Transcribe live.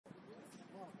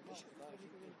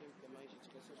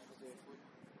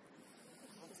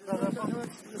Onde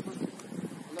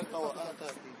é que está? Ah, está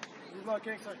aqui. Diz lá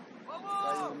quem é que sai.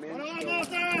 Sai o menos.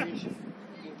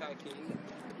 Quem está aqui ainda?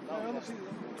 Não, eu não preciso.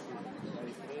 Sai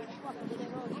 3.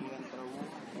 E entra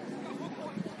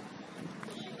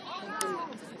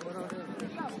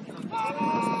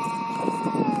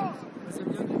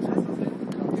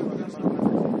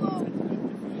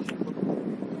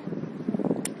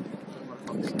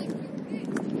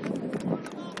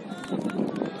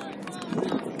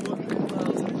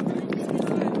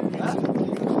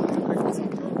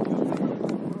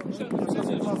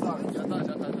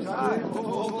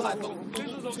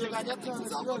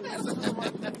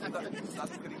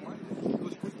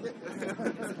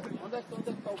Onde é que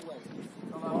está o moleque?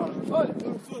 Olha,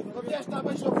 não vieste estar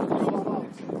bem sobre o teu.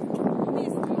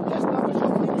 Vieste estar bem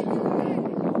sobre o teu.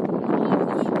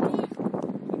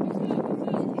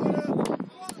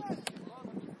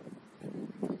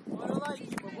 Bora lá,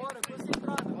 equipa, bora,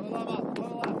 concentrada. Bora lá, malta,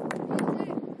 bora lá.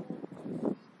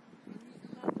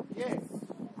 Yes.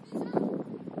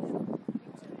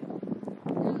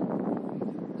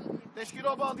 Tens que ir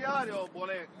ao balneário,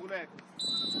 boneco.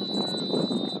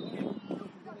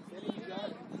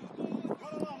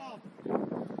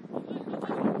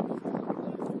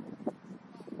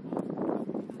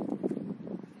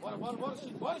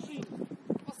 Bora, sim.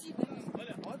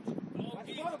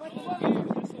 Olha, vai embora.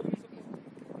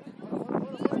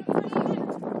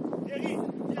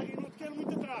 Tiago, não te quero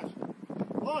muito atrás.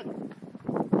 Olha,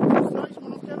 mas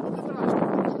não te quero muito atrás.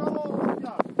 Está lá o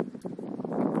Tiago.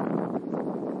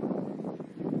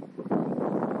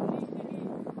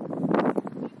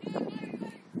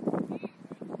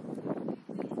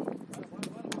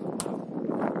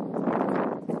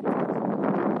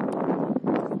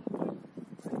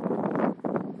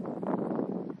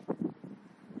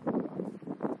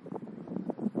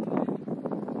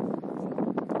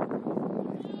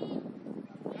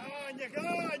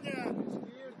 Ganha!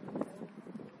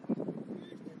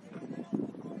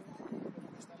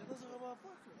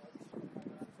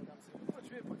 Podes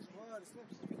ver, podes voar, isso não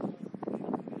precisa.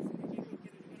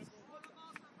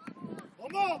 Oh,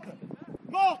 malta!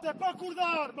 Malta, é para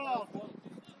acordar, malta!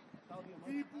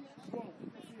 Tipo, bom.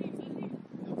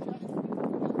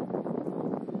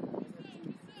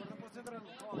 Agora podes entrar no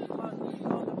colo.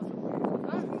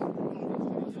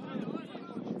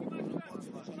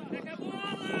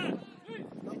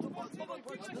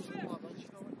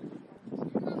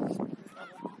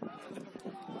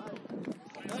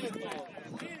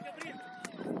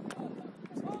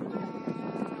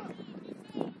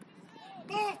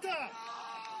 Malta!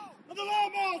 Anda lá,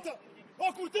 malta!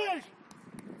 Ó, Cortês!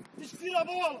 Tens que tirar a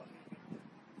bola!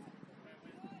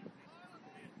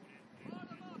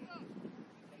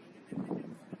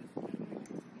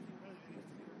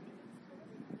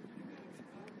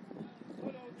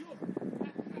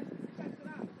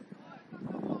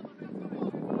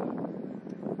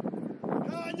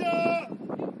 Ganha!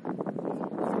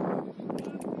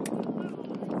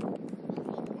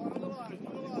 Anda lá,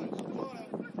 bora!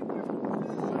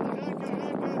 Arranca, já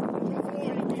foi!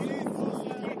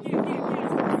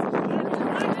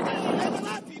 Anda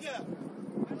lá, filha!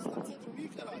 Está a dormir,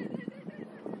 caralho!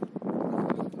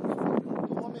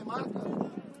 O homem marca!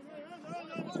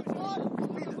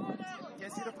 Filha,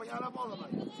 queres ir apanhar a bola,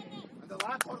 mano? Anda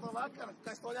lá, acorda lá, cara!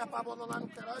 Ficaste a olhar para a bola lá no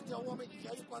caralho e é o homem que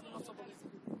cai quase a nossa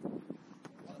baliza.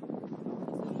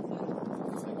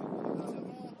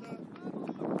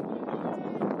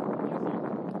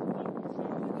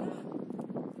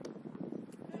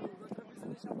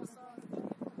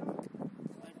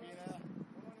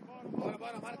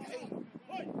 Bora, marca aí!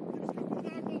 Oi! Temos que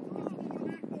acordar, malta! Estamos a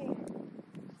dormir, porra!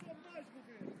 Só mais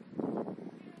morrer!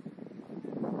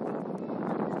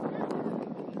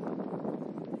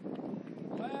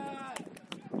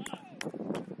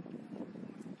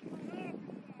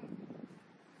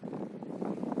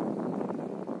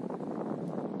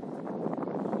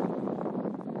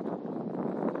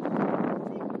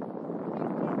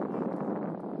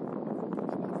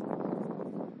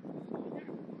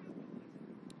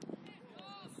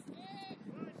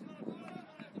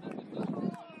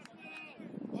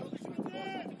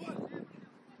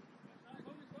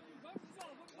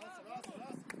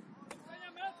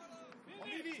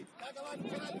 Caga lá no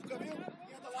caralho do cabelo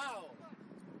e anda lá, ó.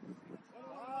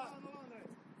 André.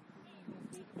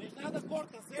 Mas nada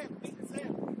corta, zero,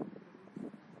 20-0.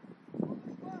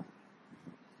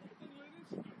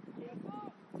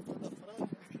 Toda franja.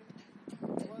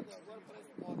 Agora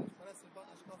parece modas, parece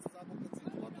as calças à boca de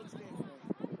cima. Lá todos têm franja.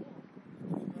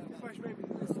 Faz bem,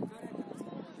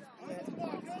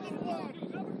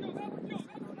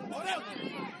 Aurélio!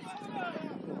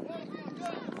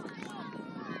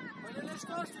 as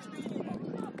costas, Billy!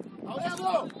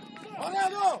 Aurélio!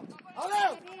 Aurélio!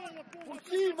 Aurélio! Por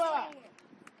cima!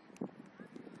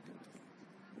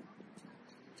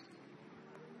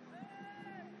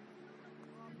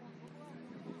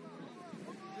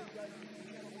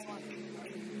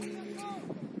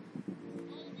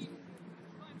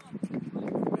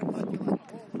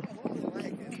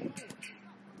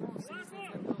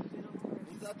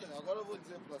 Exatamente, agora eu vou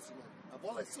dizer para cima. A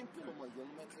bola é sempre pelo meio, ele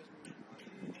não mete mesmo.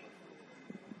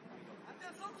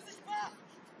 Atenção com os espaços!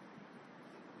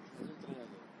 És um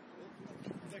treinador.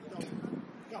 Onde é que estão?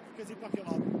 Cá, porque queres ir para aquele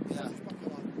lado. Queres ir para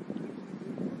aquele lado.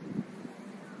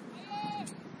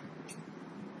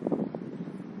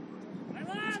 Vai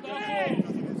lá, André!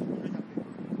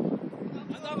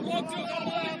 Anda logo, tio! Anda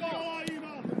lá aí,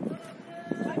 mano!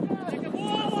 Pega a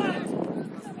bola!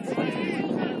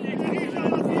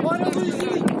 Bora,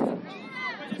 Luizinho!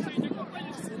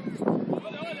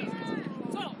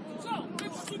 Pessoal,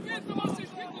 temos que subir para vocês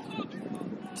ficam todos!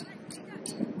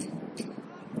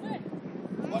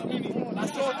 Bora, menino!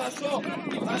 Achou!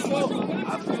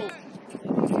 Abriu!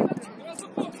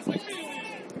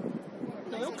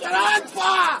 Meu caralho,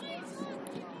 pá!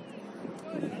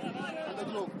 Anda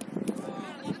de novo.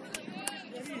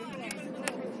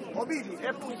 Ó, Billy,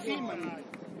 é por cima.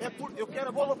 Eu quero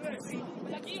a bola por cima.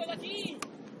 Olha aqui!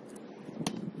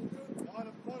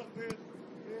 Bora ver.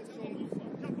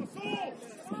 Já passou!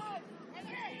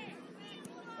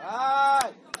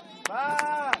 Vai!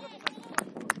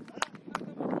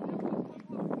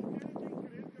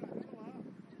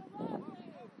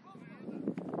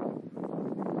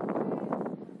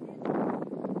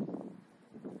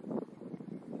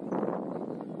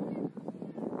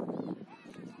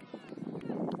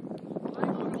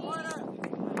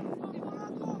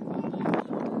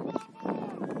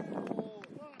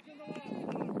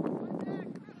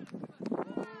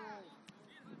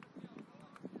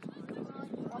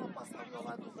 Bola passa ali ao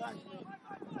lado do gajo, né?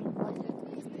 Vai,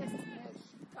 esse mexe,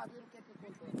 fica a ver o que é que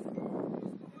acontece.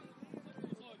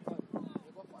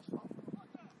 Agora faz falta.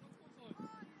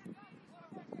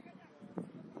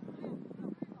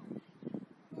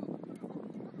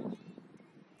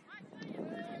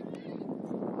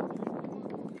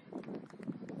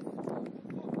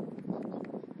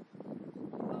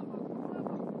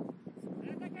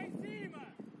 Entra cá em cima!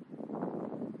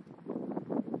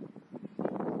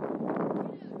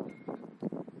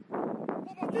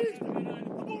 Ó, Batista!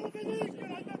 A bola vem aí,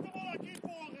 caralho! Mete a bola aqui,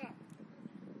 porra!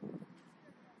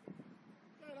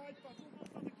 Caralho, pá, tu não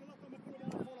estás aqui lá, está-me a pôr a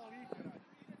bola fora ali, caralho!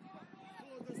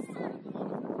 Foda-se!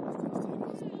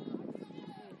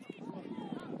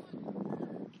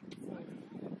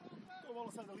 A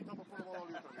bola sai dali, está-me a pôr a bola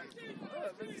ali outra vez.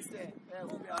 Mas isso é o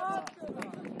pior.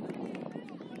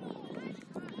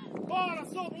 Bora,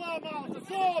 sobe lá, malta!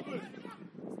 Sobe!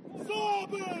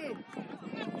 Sobe!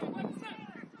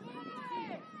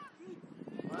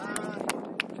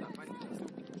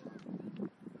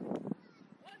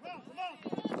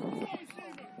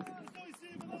 Estou em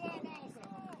cima, dá lá, malta!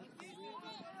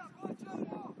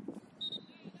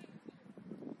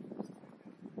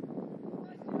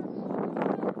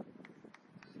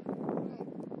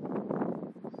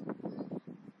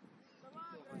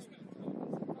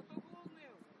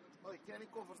 Oi, querem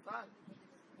conversar?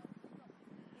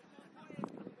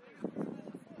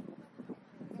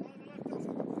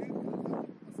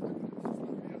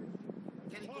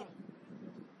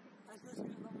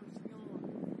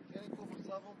 Querem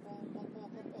conversar, vão para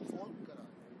o fone, caralho.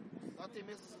 Lá tem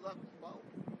mesa de dar com o pau.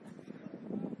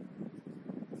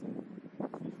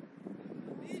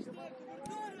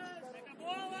 Pega a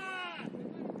bola!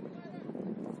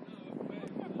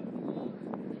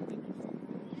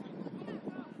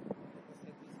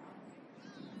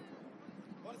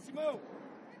 Bora, Simão!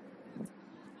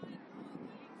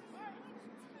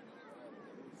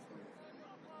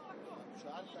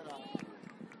 Puxar, caralho.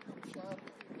 Puxar.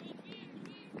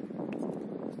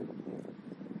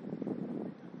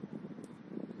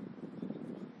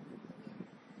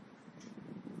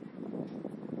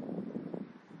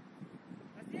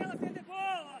 Assim ela tem de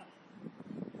bola!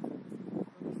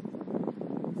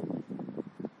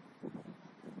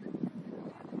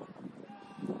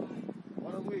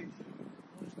 Bora, Luís.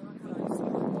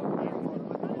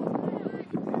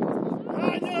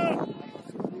 Ganha!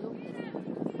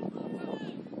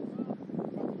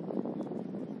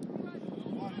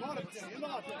 Bora, anda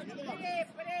lá, anda lá.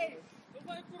 Peraí! Ele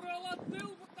vai correr ao lado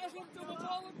dele, estás a meter uma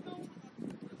bola, então...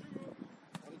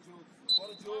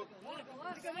 Bora, Diogo.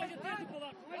 Fica mais atento para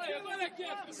lá! Agora é que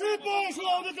é! Sim, bom,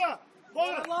 João, anda cá!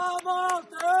 Bora! Lá,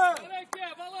 malta! Agora é que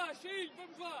é! Vai lá, cheio,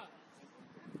 vamos lá!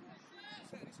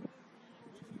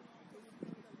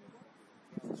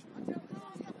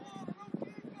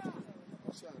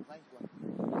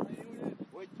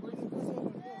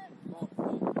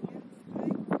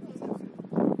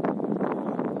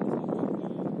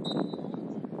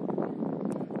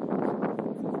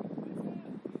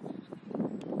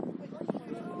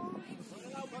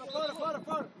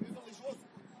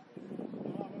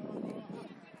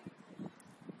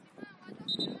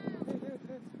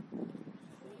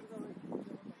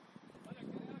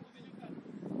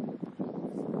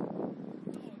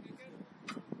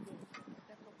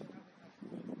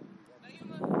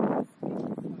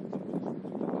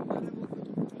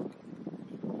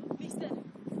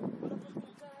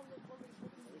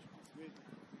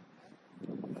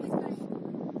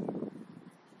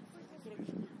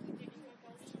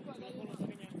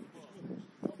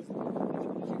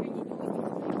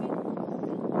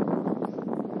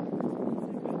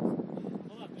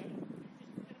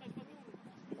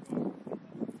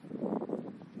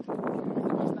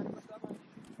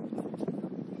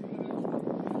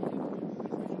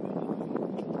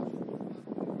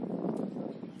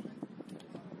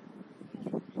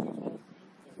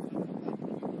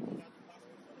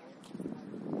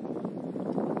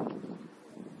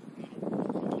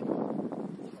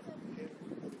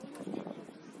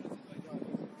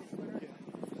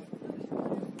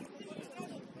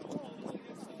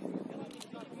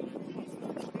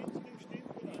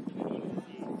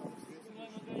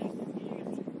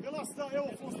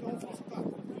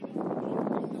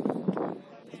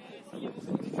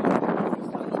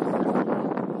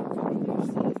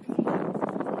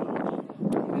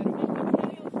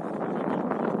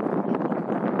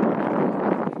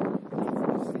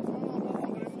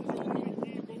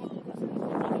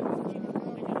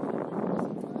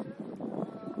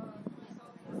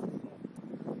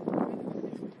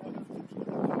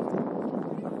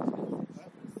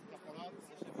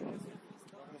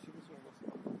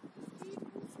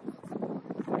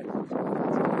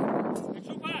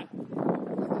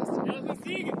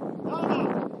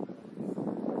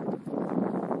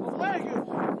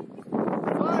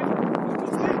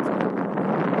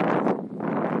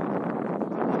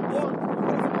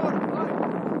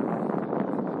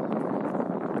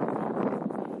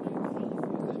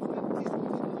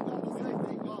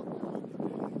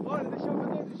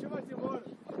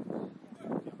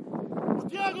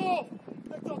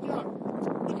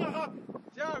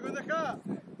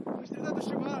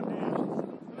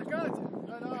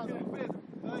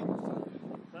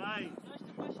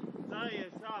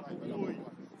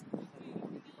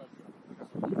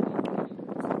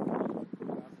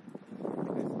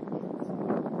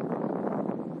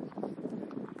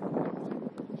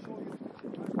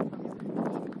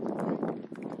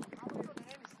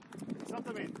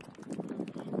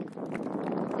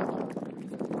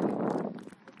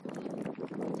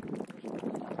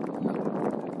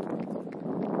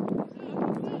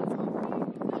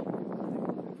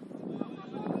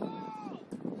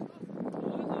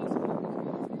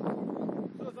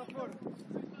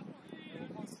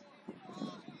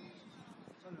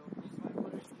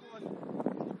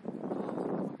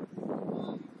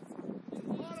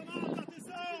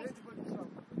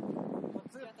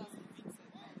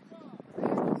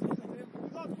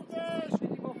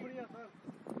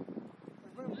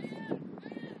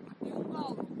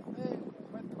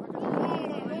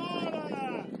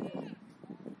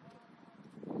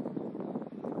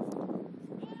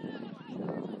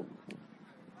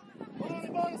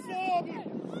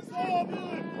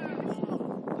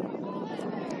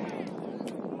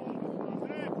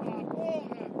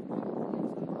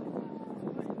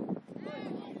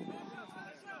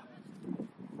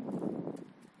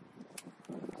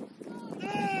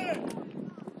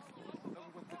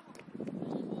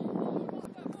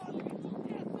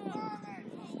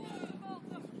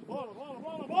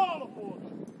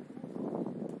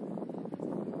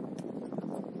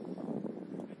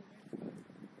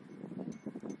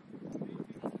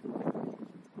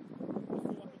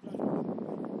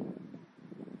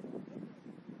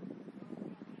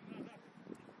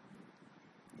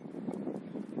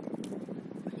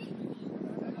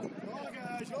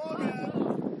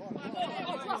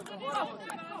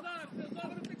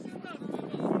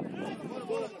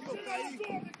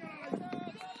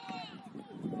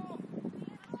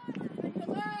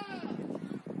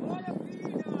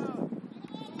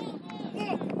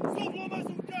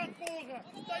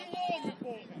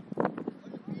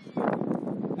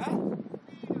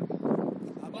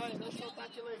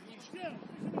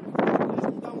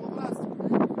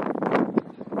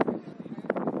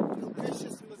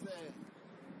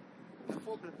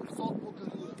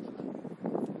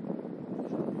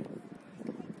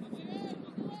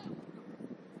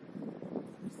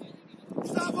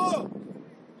 Gustavo!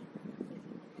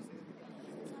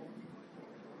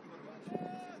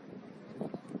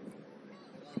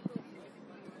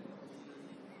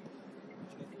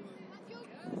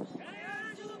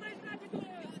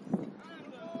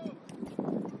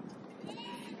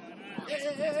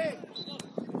 ei!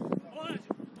 Olha,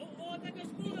 ou atacas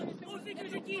pula, ou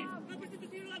ficas aqui. Não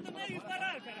precisa ir lá também e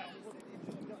parar, caralho.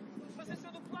 Mas esse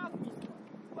é do plato.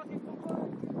 O plato é que não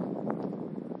vai.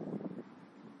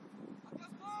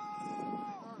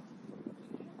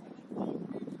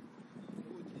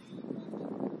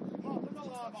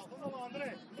 Anda lá,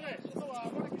 André, anda lá,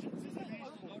 agora que a gente precisa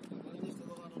disso.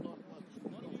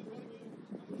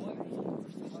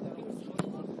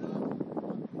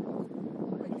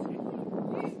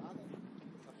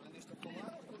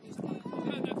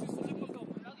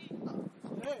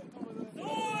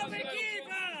 Toma,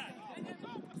 equipa!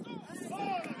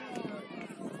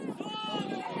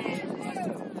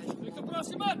 Tem que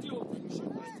aproximar, tio!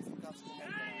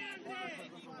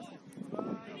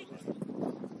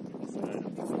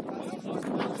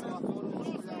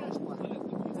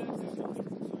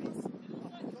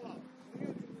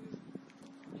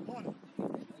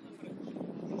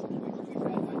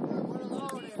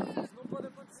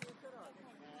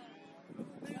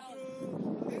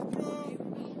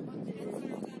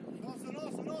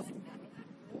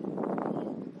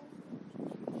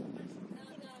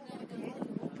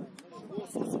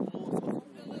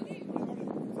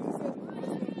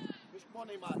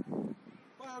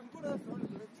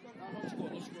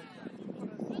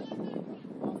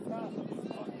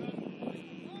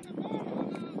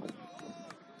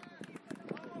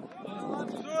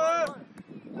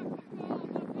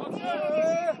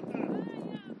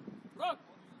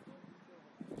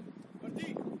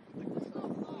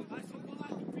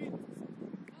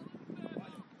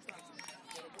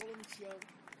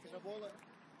 A bola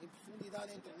em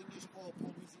profundidade entre linhas para o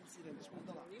Luizinho Cirenas.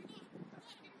 Manda lá.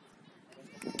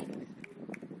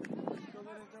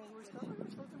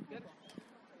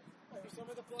 Isto é o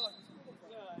meio da placa.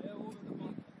 É o da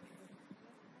placa.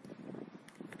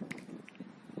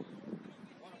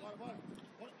 Bora.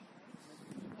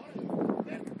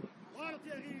 Bora,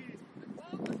 Thierry.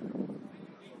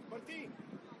 Martim.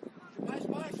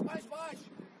 Mais baixo.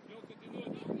 Eu continuo.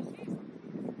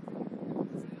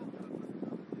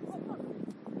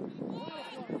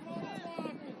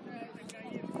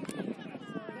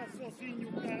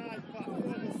 Sozinho, caralho, pá,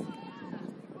 foda-se.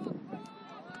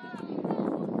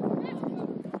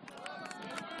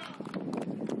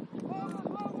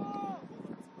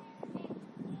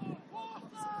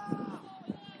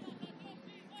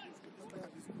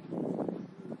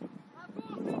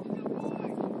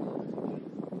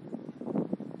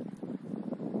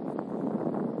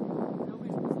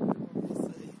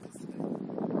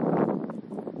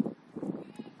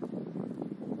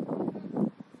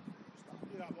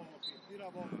 Tira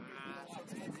a bola.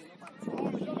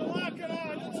 Joga lá,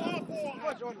 caralho, lá, porra.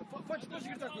 Podes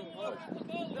gritar com ele.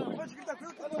 Não, podes gritar com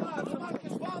ele. Olha lá, marca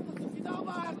as faltas, no final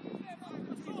marca.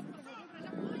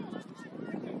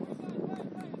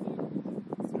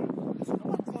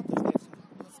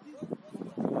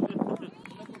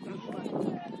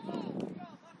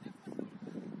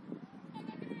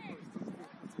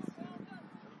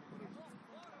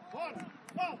 Bora,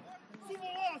 suba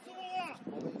lá.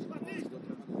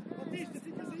 Batista,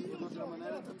 ficas aí. De outra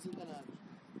maneira estamos enganados.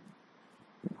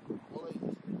 Olha aí.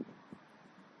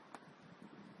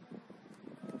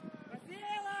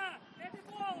 Marcela, mete a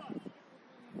bola!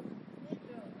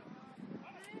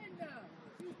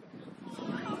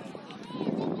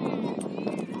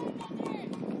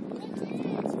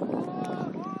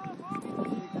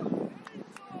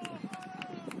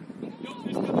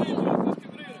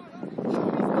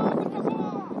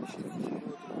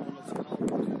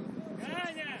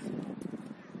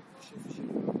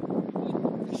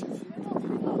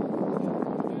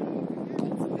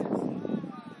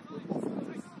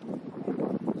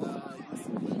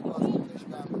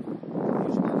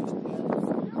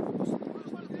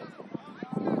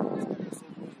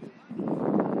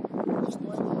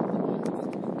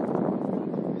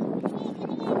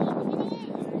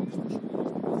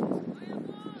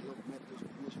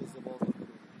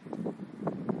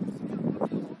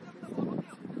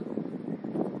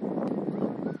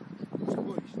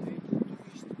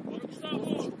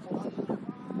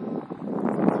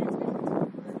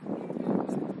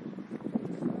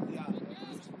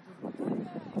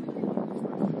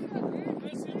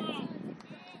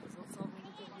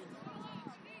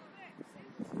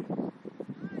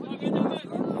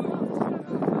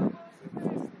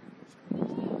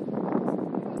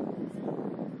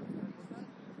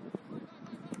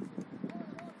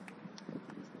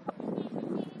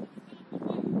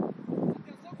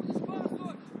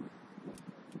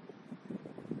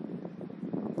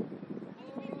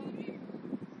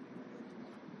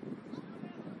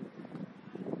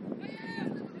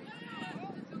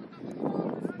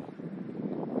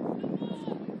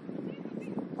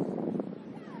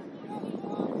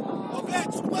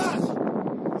 Guedes, Tomás!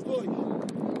 Os dois.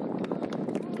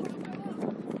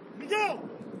 Miguel!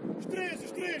 Os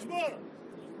três, bora!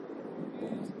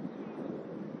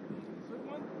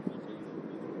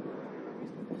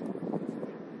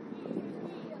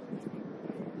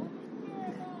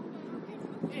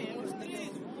 Os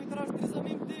três, vão entrar os três ao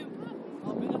mesmo tempo.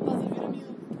 Almada estás a ver a mim.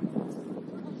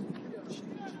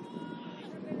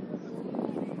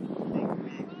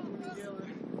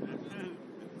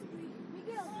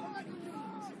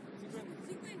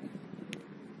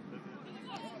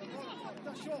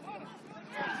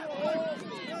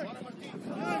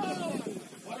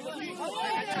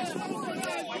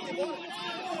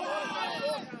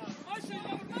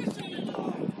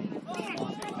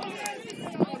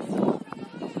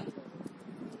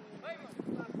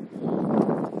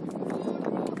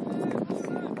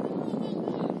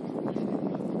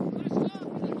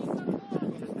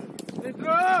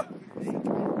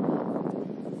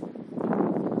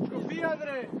 Desconfia,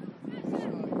 André!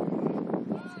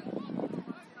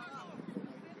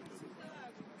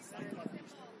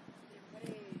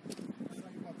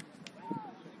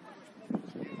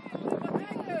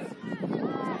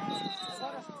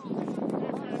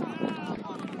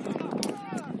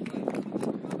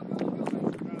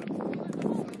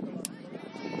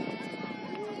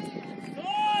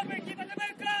 Toma, equipa do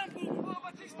meio campo! Boa,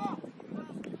 Batista!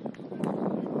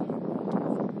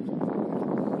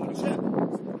 Olha, chefe.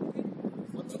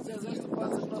 Quando tu disseres esta,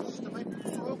 faz as nossas também, porque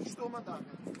sou eu que estou a mandar.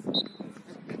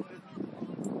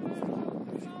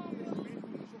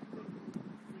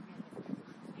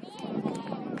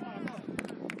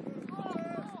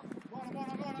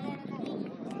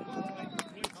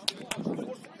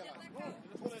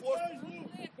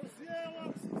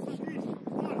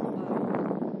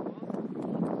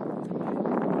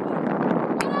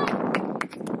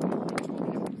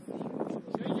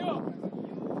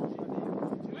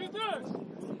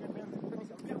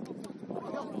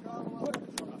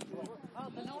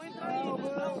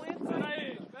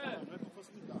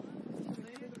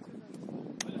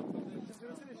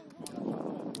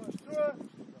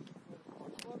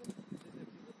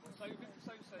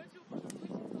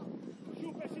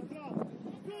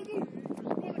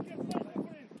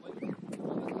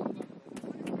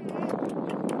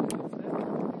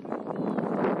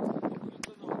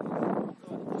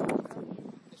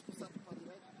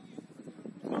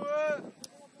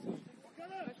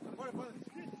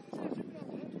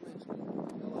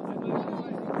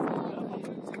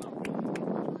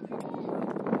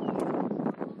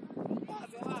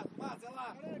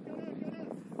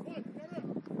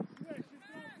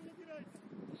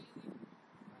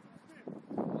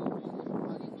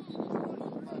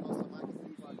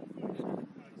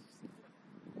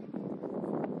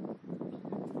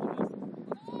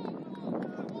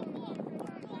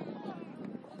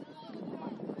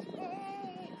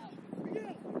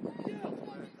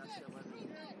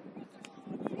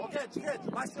 Guedes,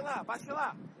 baixa lá, baixa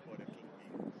lá.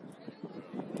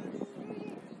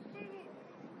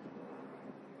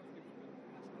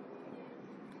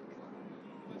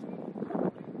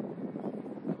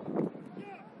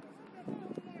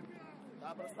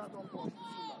 Está abraçado ao posto,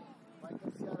 vai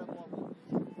cabecear a bola.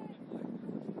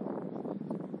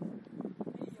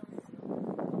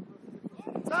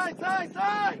 Sai, sai,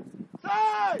 sai!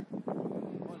 Sai!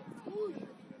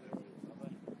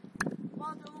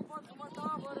 Mata, ele não pode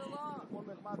rematar, bora lá! O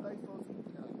homem remata aí sozinho.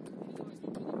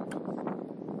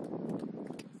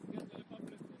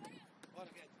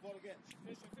 Bora, Guedes.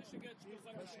 Fecha, Guedes, que ele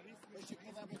vai bater. Fecha que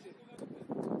ele vai bater.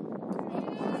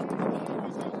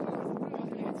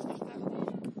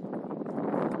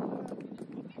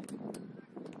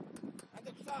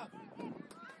 Anda, Gustavo.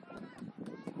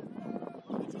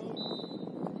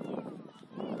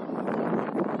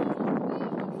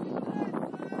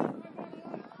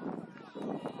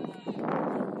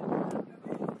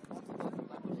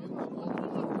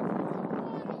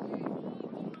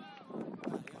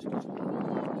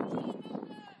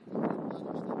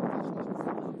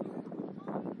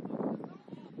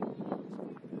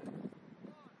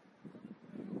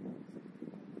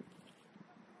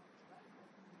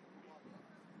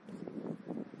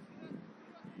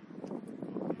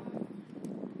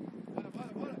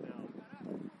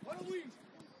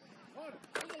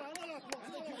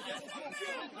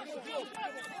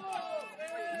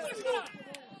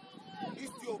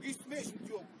 Isso, Diogo, isso mesmo,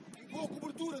 Diogo. Boa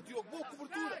cobertura, Diogo, boa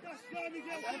cobertura.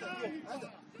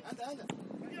 Anda.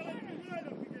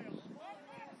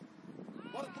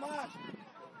 Bora, Tomás.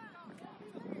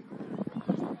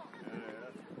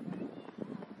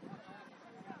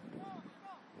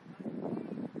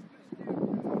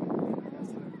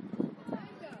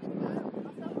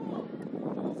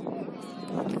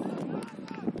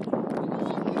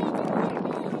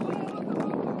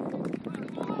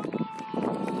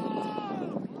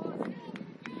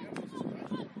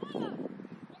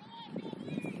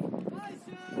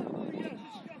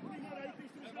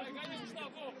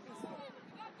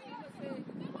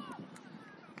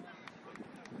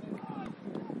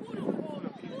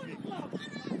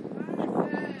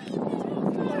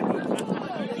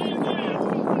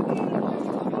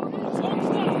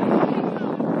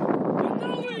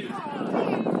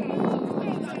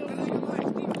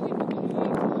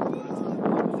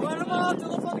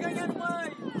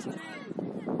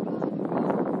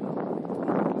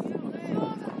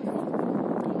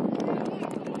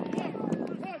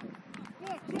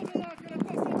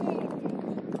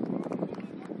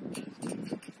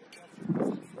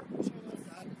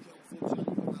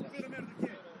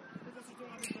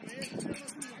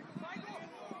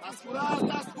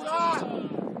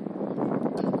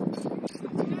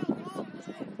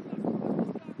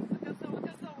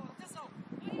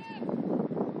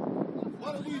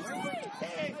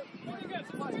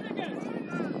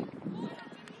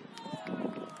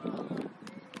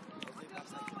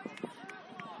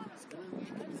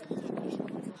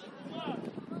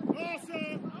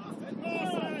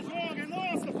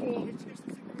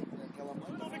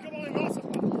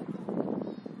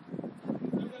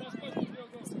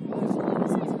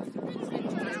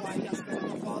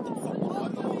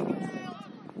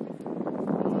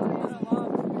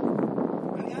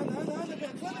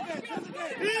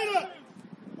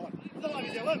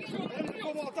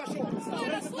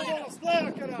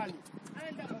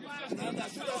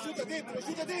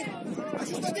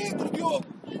 Ajuda dentro, Diogo!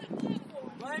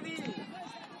 Vai, Mili!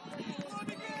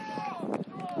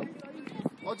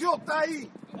 Ó, o Diogo tá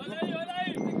aí! Olha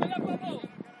aí, tem que olhar pra mão!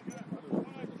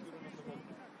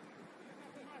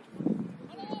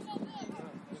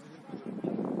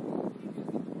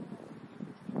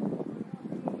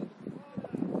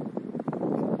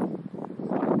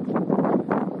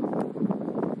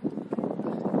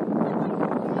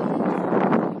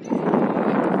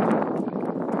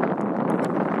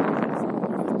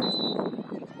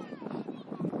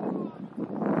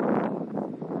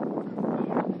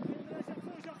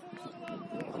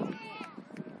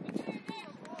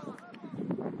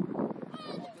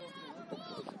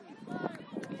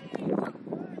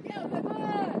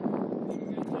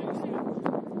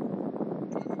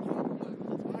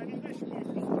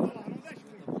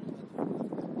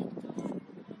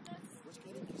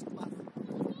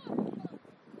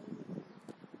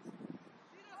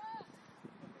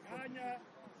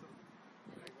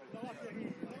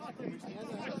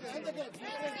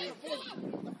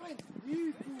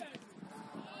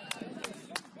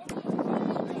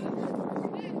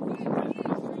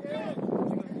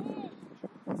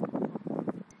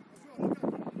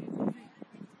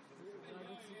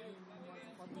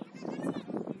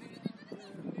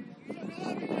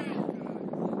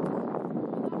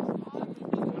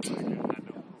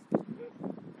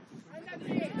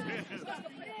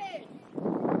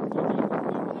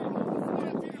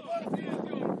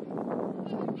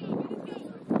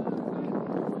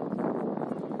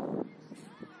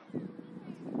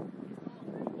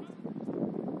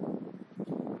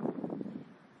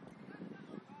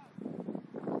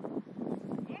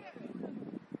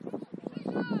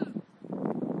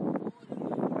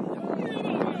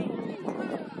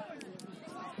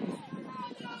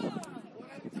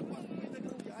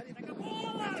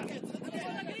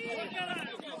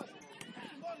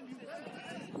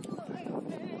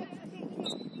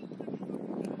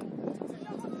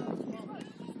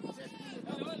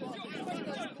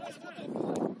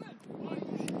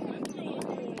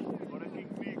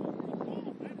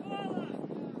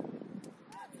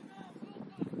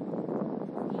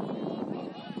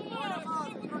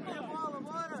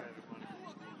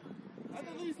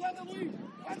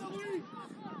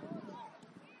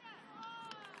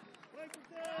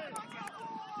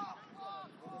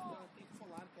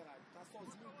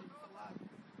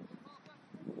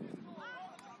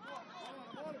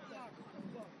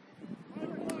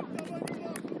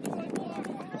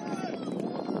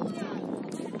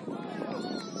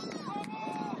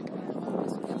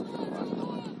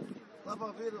 Estava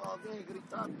a ver alguém a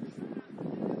gritar.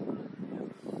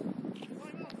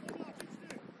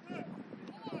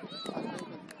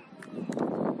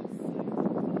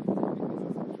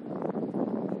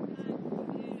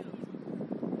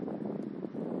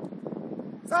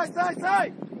 Sai, sai,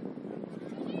 sai!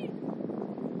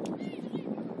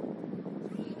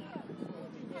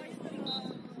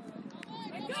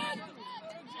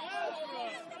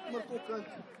 Marcou o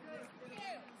canto.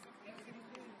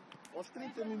 Aos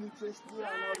 30 minutos sem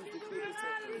explorar na hora de ter.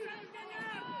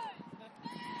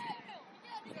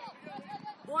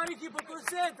 Bora, equipa,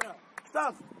 concentra!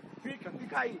 Gustavo, fica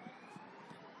aí.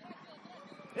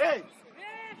 Ei!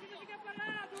 Não fica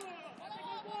parado! Bota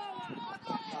com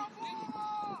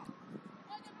bola!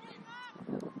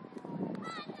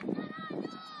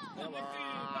 É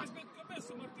lá. Mais bem de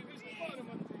cabeça, Martim, vez de fora,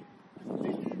 Martim.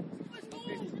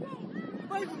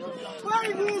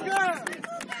 Vai, Liga!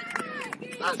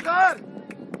 Está a jogar!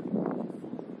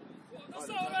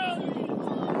 Foda-se, Aurélio!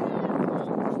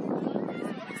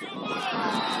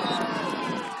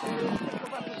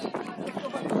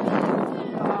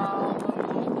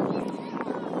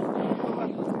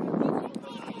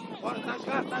 Bora, está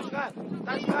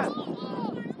a jogar!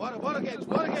 Bora, Guedes!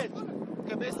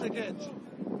 Cabeça, Guedes!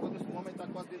 Quando o homem está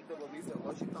quase dentro da baliza,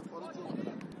 lógico que está fora do jogo.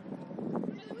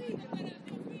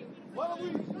 Bora,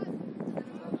 Luís!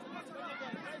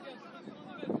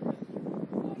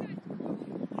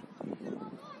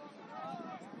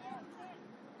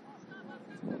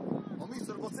 Ó,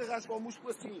 mister, você rasga o músculo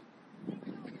assim.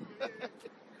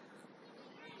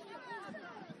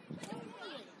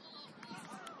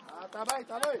 Tá bem.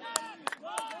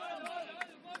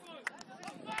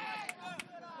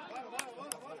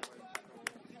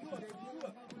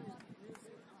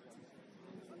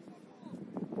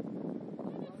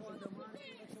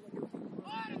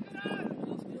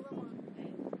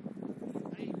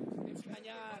 Temos que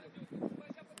ganhar.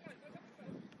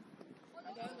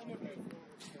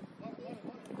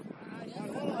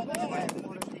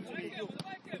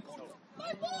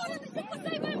 Vai embora, deixa eu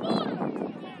passar e vai embora!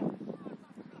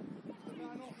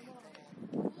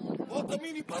 Volta,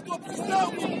 Mini, para a tua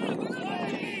posição!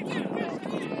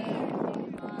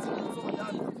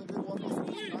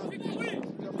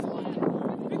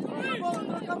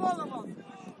 Troca a bola, mano!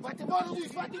 Vai-te embora,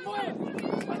 Luís! Vai-te embora!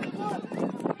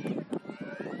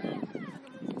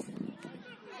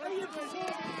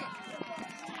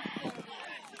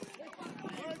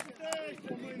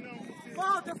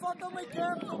 Falta o meio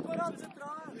campo, estão parados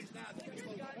atrás!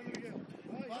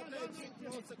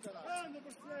 Nossa, caralho!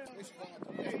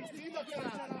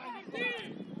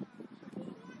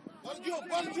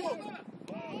 Bora, Diogo!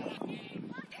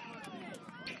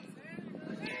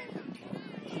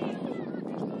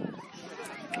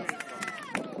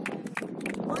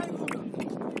 Vai,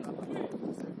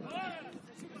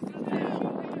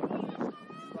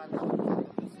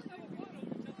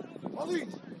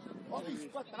 Liga! Ó, Luís,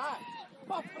 para trás!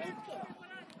 Para a frente, caralho!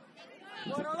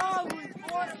 Bora lá, Luís!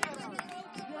 Bora, caralho!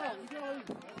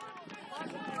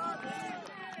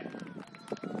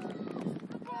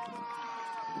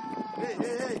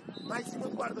 Ei! Vai em cima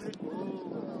do guarda-redes!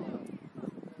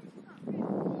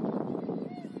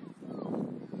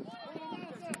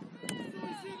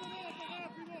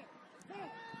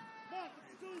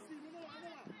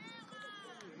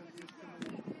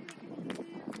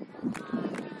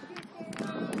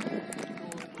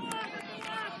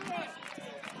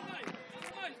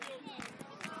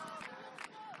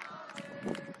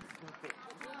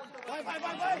 Vai!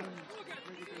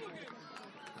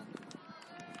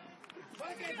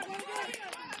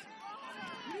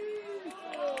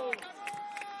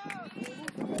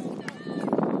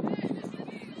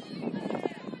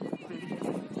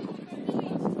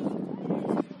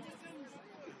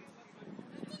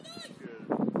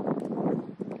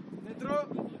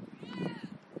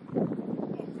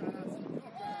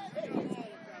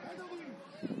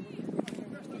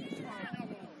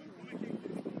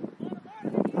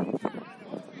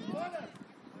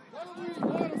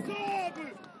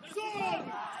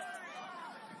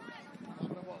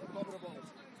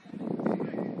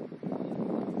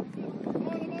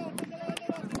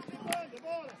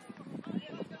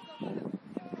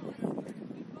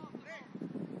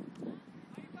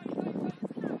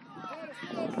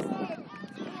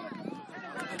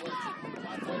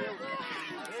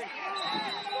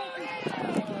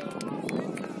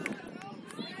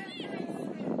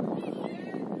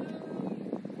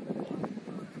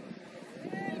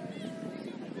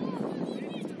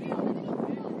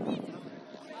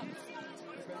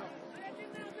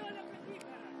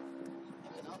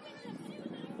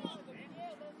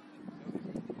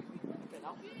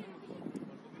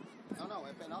 Não,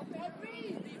 é penalti. É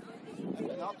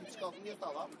penalti, o Escaldinha está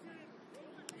lá.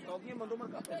 O Escaldinha mandou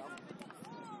marcar penalti.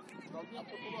 O Escaldinha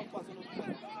apontou logo para a zona do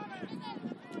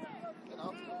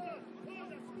penalti.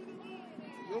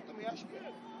 Eu também acho que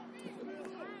é.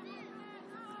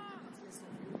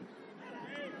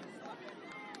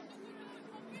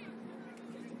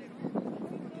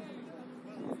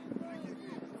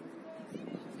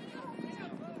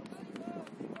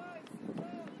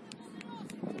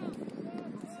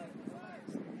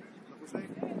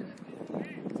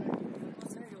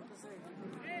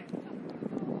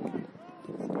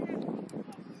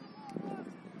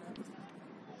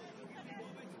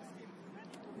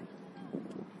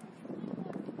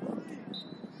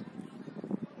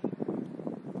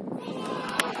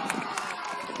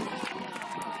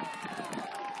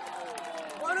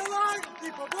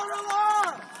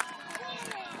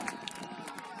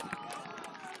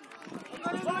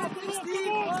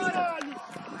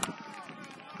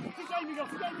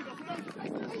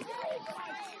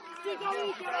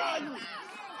 caralho!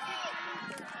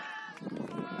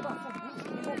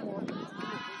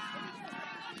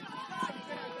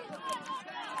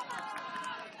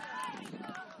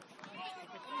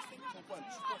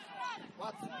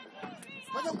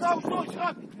 Olha cá os dois,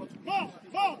 rápido!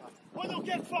 Volta! Olha o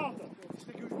que é que falta!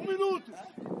 1 minuto!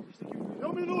 É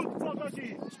 1 minuto que falta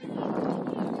aqui!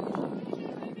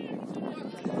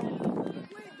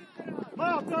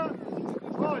 Malta!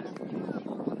 Olha!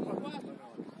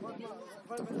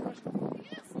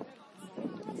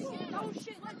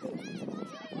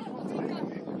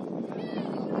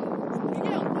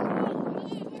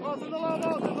 Volta, anda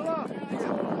lá!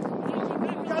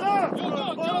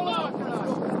 Caralho! Bora lá,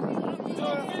 caralho!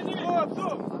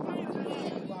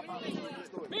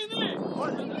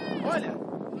 Olha!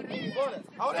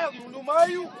 Aurélio no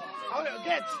meio!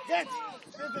 Guedes!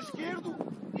 Defesa esquerdo!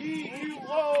 E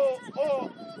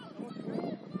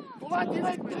do lado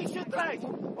direito, 3 centrais!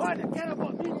 Olha, quero a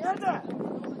bolinha! Anda!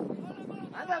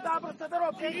 Dá a abraçadeira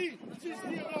ao Piri! Preciso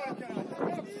de ir agora, caralho!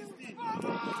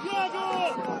 Tiago!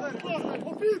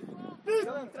 Ó, Pipo!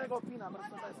 Ele entrega ao Pina a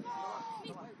abraçadeira.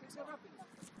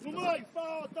 No meio!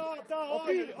 Tá!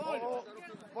 Olha!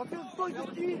 Vocês dois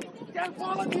aqui! Quero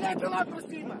bola direta lá para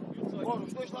cima! Bora,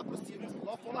 os dois lá para cima!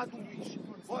 Lá para o lado do Luís!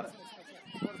 Bora,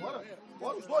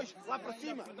 os dois, lá para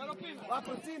cima!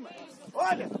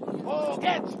 Olha! Oh,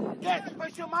 Guedes,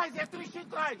 fecha mais, é 3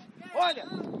 centrais! Olha,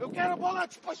 eu quero a bola a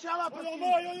despachar lá para cima!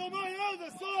 Olha o meio, anda,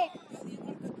 sobe!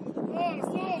 Bora,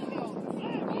 sobe, malta!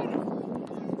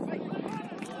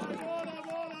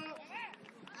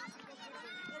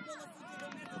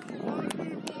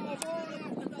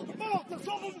 Malta,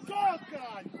 sobe um bocado,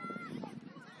 caralho!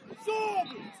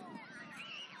 Sobe!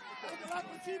 Olha lá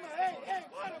para cima, ei,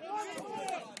 bora!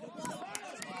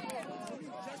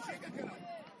 Já chega, caralho!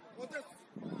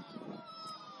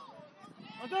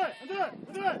 André!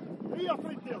 Aí à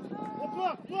frente dele! Ó,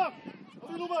 placo!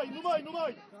 Ali no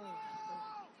meio!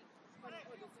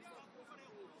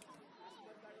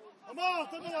 A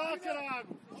malta, anda lá, caralho!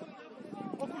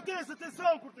 Ó, Cortês,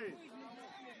 atenção, Cortês!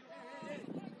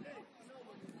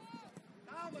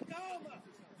 Calma!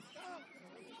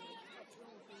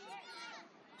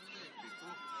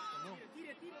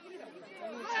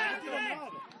 Tira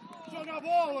nada! Joga a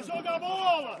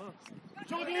bola!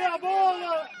 Joga-lhe a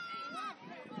bola!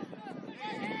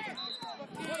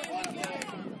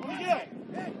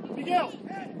 Miguel!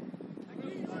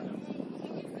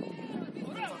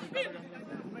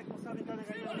 Como é que não sabem cada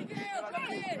ganhar? Como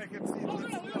é que é preciso?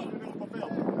 O papel.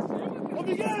 Ô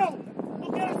Miguel! Não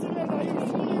quero saber daí!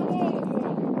 Segura a bola!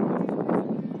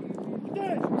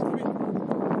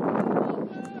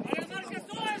 Olha as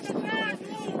marcações atrás,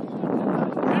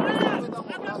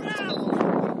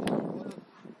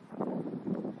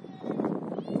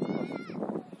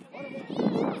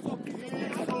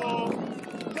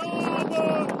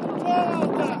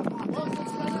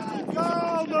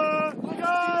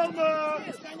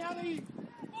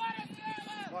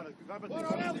 Vai bater! Bora,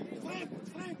 Aurélio!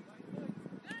 Frente!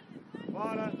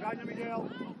 Bora, ganha, Miguel!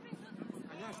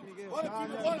 Ganhaste, Miguel!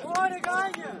 Bora,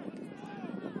 ganha!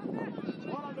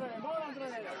 Bora, André!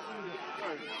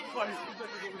 Vamos!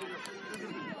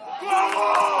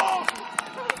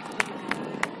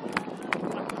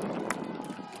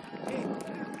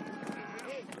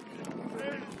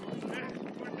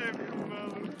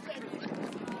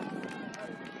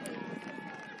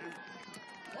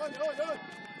 Olha!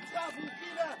 Gustavo,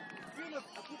 Pina,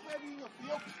 a culpa é minha, fui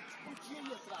eu que explodi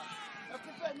aí atrás. A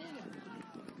culpa é minha.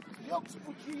 Fui eu que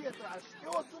explodi aí atrás.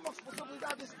 Eu assumo a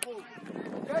responsabilidade desse povo.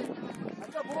 Ok?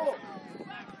 Acabou!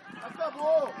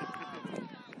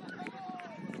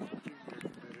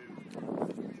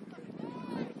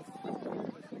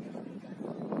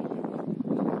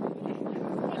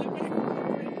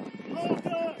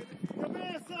 Volta!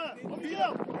 Cabeça! Ô,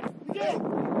 Miguel!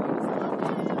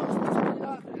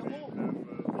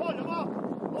 Olha lá!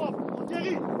 Ó,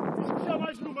 Thierry! Tens que puxar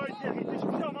mais no meio, Thierry!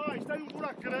 Tem um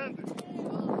buraco grande!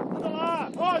 Anda lá!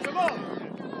 Olha, bola!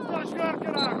 Está a jogar,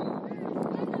 caralho!